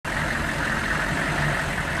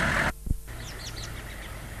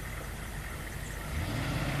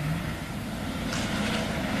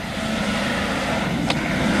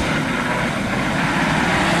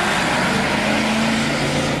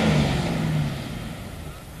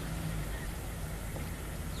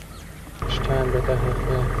time that I have,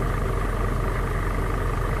 yeah.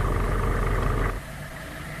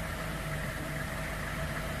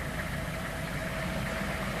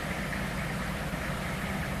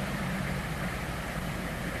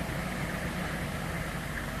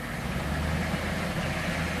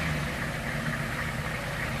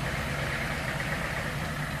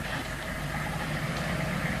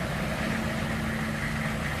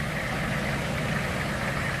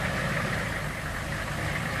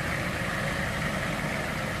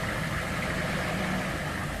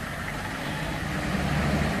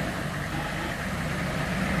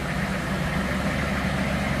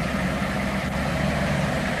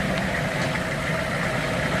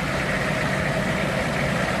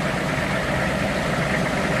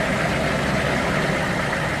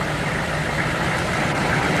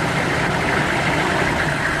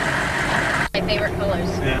 Favorite colors?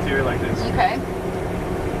 Yeah, favorite like this. Okay.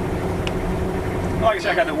 Like I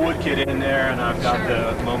said, I got the wood kit in there, and I've got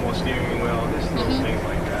the Momo steering wheel, just little things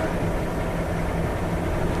like that.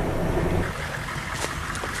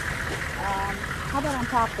 How about on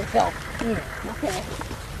top of the hill? Okay.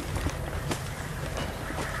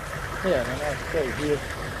 Yeah, and I stay here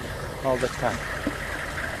all the time.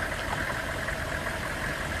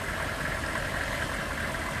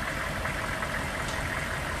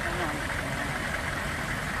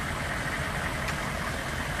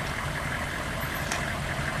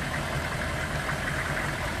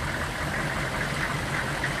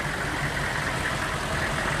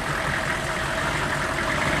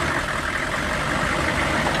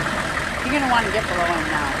 You're going to want to get below him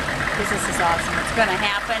now, because this is awesome. It's going to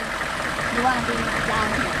happen. You want to be down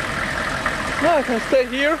here. No, I can stay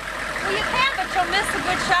here. Well, you can, but you'll miss a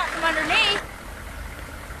good shot from underneath.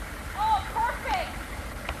 Oh, perfect.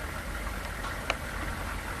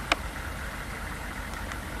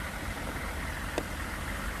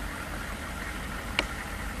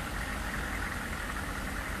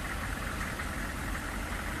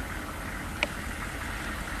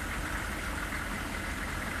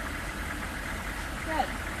 Good.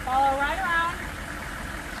 Follow right around.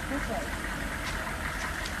 This way.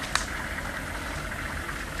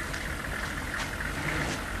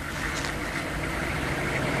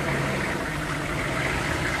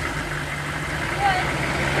 Good.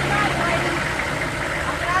 Keep on, Brayden.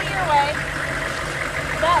 I'll get out of your way.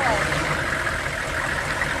 That way.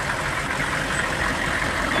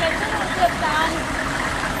 Okay, put a little dip down.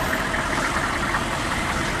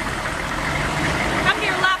 Come to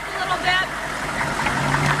your left a little bit.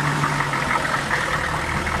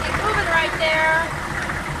 Keep moving right there.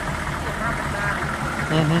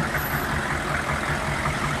 Mm-hmm.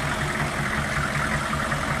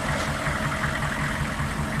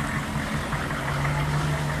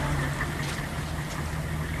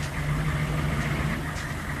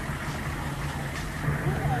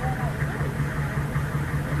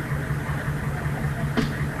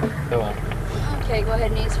 Go on. Okay, go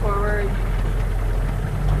ahead, knees forward.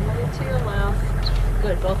 Move it to your left.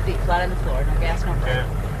 Good, both feet flat on the floor. No gas, no brake.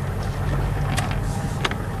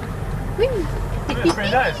 Whee! That's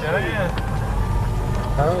pretty nice, huh?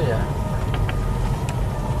 Yeah. Oh, yeah.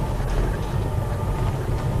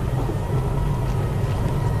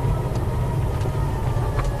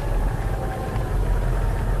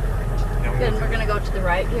 Good, and we're gonna go to the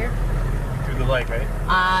right here. Through the lake, right?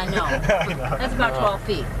 No. That's about 12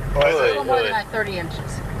 feet. Oh, A is little it? more than like 30 inches. Oh,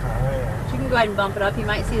 yeah. So you can go ahead and bump it up. You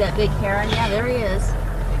might see that big heron. Yeah, there he is.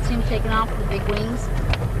 See him taking off with the big wings?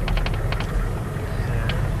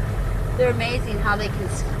 They're amazing how they can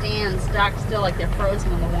stand stock still like they're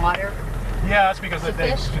frozen in the water. Yeah, that's because The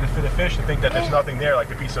they, fish? for the fish to think that there's nothing there, like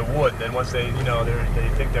a piece of wood. Then once they, they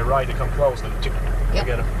think they're right, they come close and they Yep.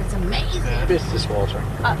 get them. It's amazing. This is water.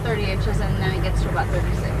 About 30 inches, and then it gets to about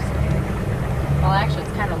 36. Well, actually,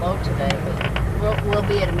 it's kind of low today, but we'll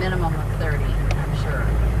be at a minimum of 30, I'm sure.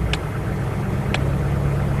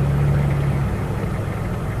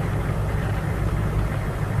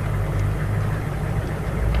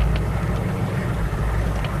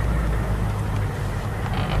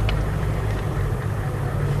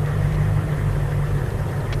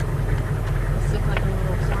 This looks like a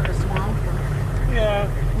little sort of swamp. Yeah,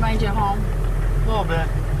 Remind you of home. a little bit.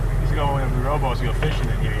 Used to go with the rowboats to go fishing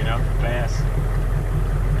in here, bass.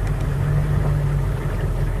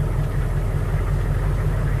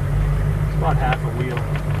 It's about half a wheel.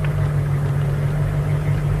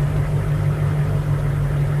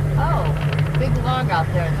 Oh, big log out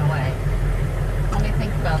there in the way. Let me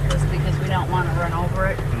think about this because we don't want to run over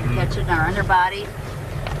it, catch it in our underbody.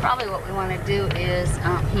 Probably what we want to do is,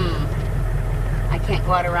 I can't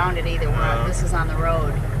go out around it either. This is on the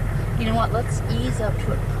road. You know what? Let's ease up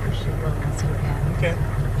to it. Push it a little and see what happens. Okay.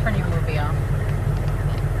 Turn your movie off.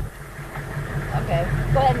 Okay.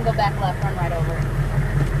 Go ahead and go back left. Run right over it.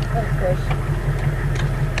 Oh, push.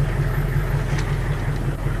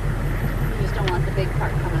 You just don't want the big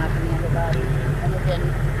part coming up in the underbody. And it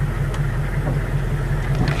didn't.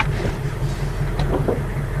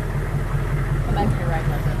 Come back to your right,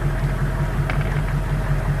 Leslie.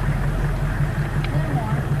 A little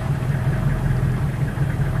more.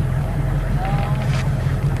 No.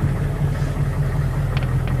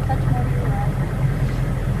 Touch more to your right.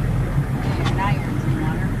 Now you're in some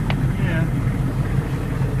water. Yeah.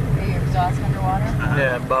 Are your exhaust underwater?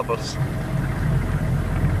 Yeah, bubbles.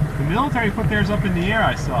 The military put theirs up in the air,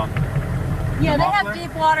 I saw. Yeah, they have muffler?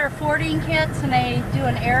 deep water fording kits, and they do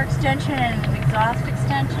an air extension and an exhaust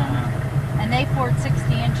extension. And they ford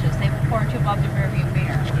 60 inches. They ford to above the rearview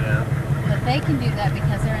mirror. Yeah. But they can do that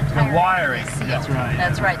because their entire wiring. is sealed. That's right,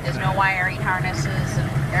 That's yeah. right. There's no wiring harnesses and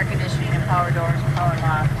air conditioning and power doors and power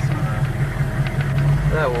locks.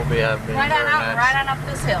 That will be happening. Right on out, right on up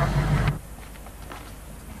this hill.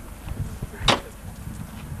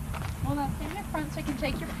 Well, now stand in front so I can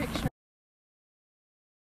take your picture.